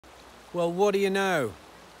Well, what do you know?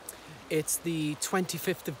 It's the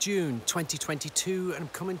 25th of June, 2022, and I'm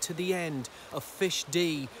coming to the end of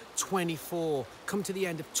FishDee24. Come to the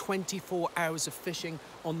end of 24 hours of fishing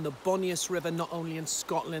on the bonniest river, not only in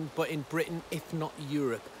Scotland, but in Britain, if not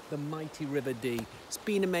Europe, the mighty River Dee. It's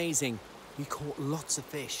been amazing. We caught lots of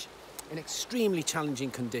fish in extremely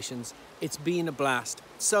challenging conditions. It's been a blast.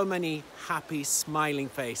 So many happy, smiling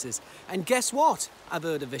faces. And guess what? I've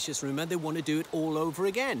heard a vicious rumour they want to do it all over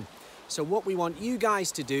again. So what we want you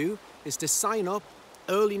guys to do is to sign up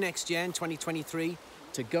early next year in 2023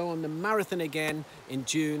 to go on the marathon again in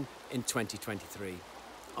June in 2023.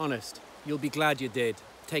 Honest, you'll be glad you did.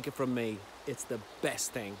 Take it from me. It's the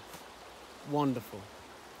best thing. Wonderful.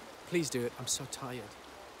 Please do it. I'm so tired.